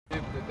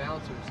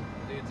bouncers,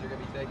 dudes are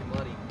gonna be taking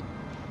money.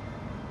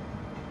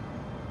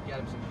 Got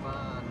him some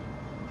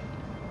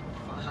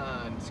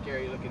fine,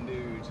 scary looking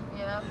dudes.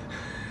 Yep.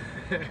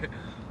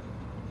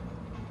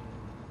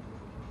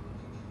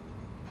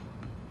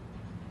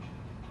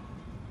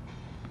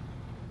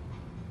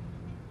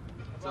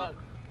 What's up?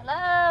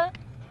 Hello.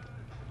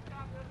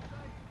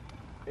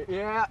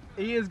 Yeah,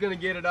 he is gonna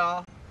get it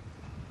all.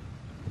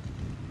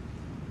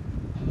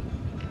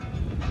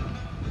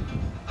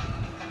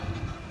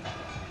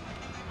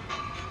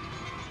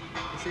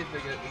 Let's see if we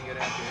can get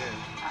after him.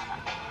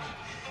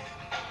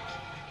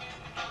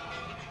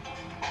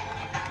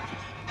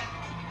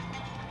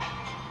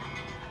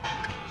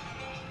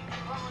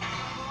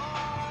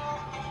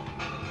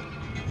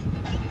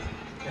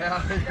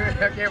 Yeah,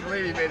 I can't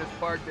believe he made us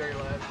park there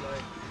last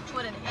night.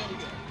 What an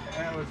idiot.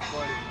 That was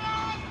funny.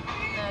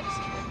 No, just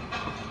kidding.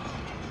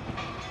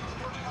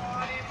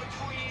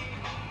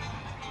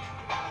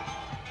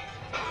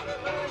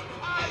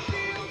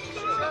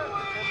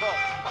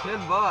 $10.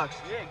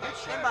 Yeah, good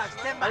shit.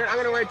 $10. I'm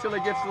gonna wait till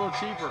it gets a little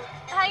cheaper.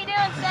 How you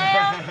doing,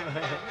 Sam?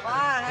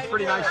 Fine. It's a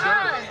pretty nice shirt.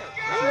 That's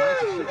a nice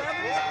shirt.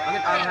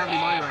 I don't have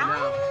any money right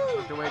now. I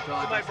have to wait till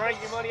Somebody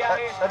bring your money out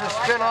here. I just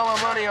spent all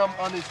my money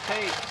on this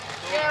tape.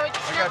 Yeah, we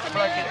just I got got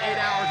fucking 8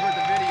 hours worth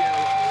of video.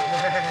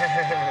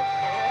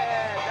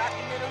 Yeah,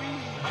 documentary.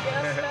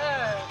 Yes, sir.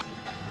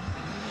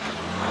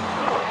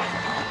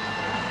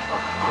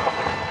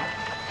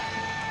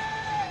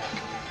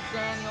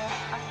 Daniel.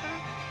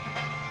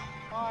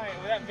 Alright,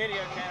 with that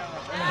video camera.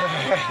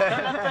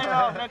 Turn that thing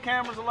off, no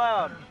cameras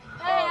allowed.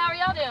 Hey, how are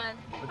y'all doing?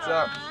 What's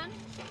up?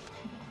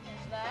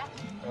 There's that.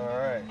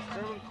 Alright.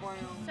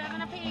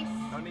 7 apiece.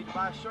 Don't need to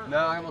buy a shirt.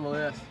 No, I'm on the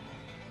list.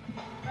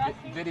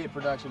 Rusty? Video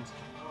Productions.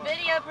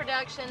 Video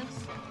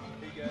Productions.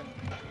 Here you go.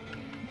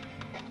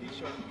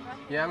 T-shirt.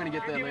 Yeah, I'm gonna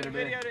get that Give later the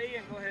today. video to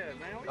Ian. Go ahead,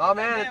 man. We Oh got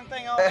that man. damn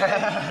thing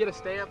off. Get a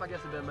stamp, I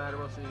guess it doesn't matter.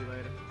 We'll see you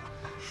later.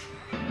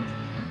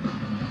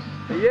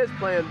 He is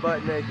playing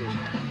butt naked.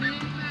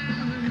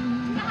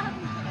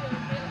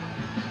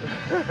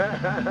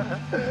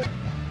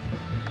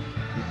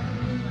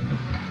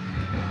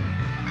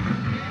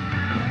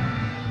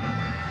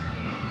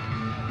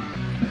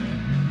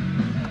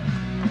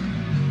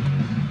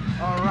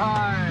 All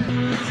right.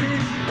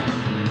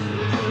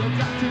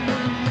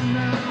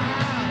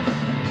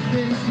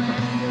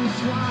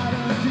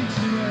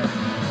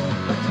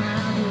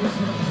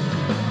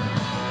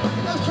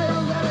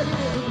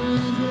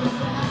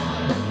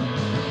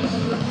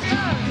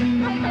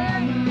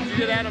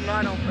 You did Adam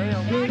Knight on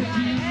film.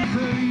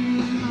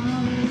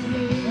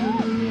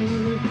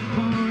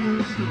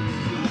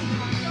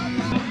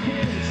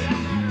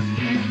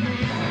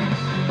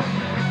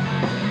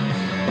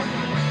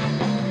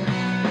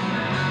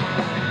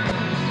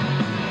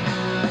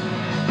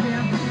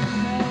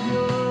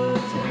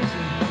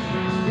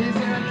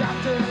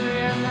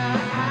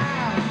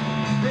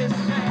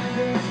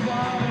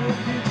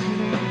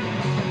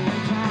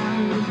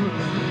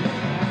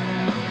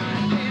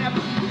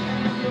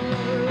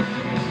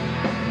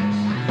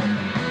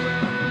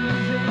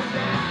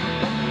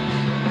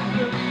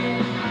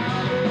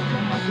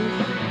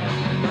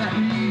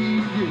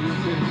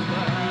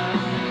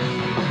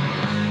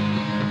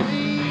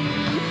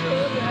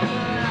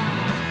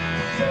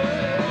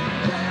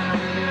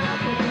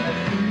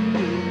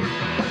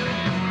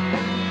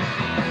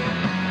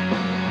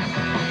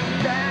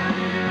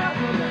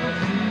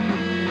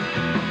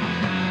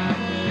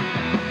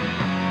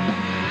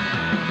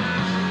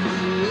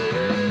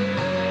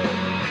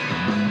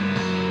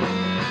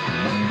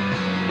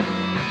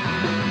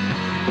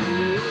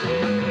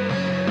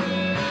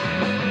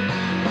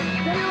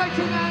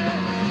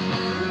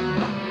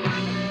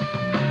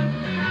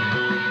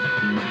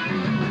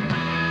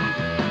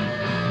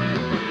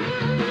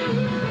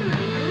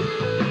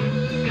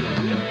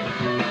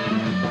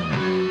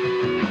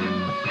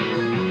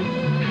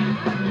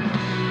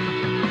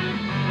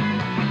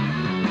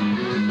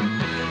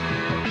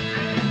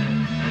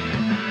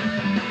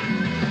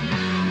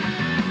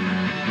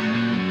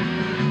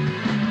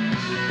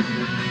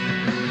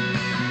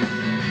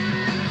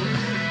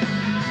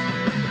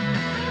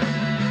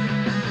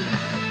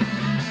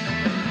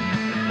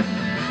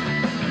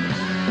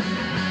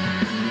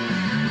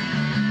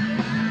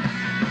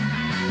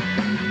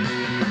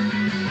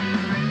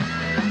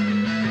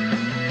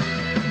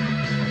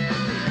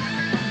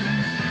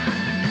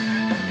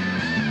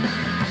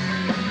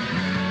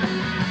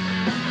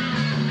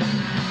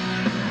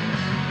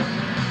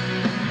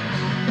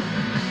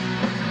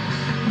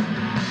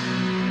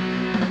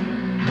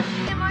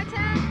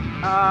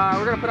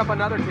 We're gonna put up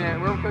another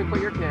tent. Where can we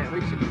put your tent?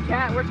 Where's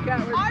Cat? Where's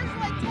Cat? Ours is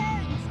like 10.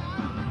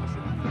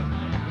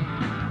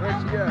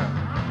 Where'd she go?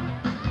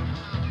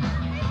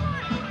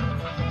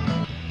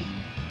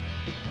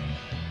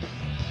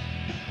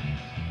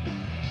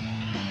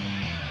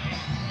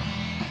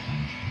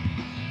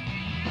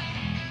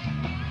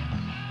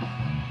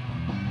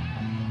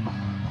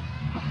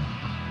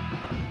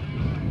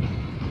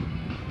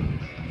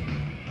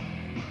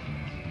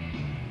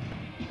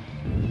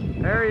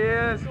 There he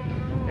is.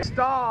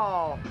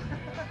 Stall.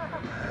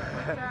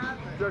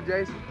 What's up,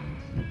 Jason?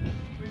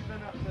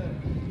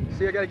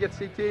 See, I gotta get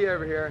CT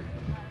over here.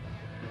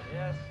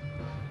 Yes.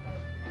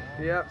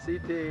 Yep,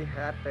 CT,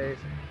 hat face.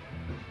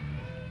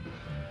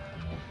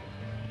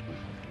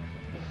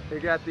 They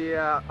got the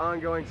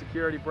ongoing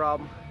security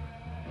problem,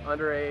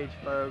 underage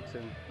folks,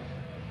 and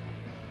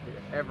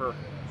the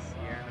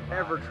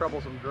ever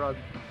troublesome drug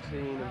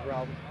scene and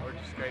problem. Or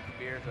just straight the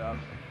beers up.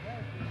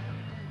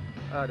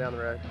 Down the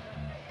road.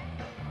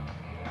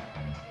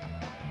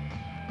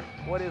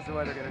 What is the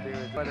weather gonna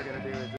do?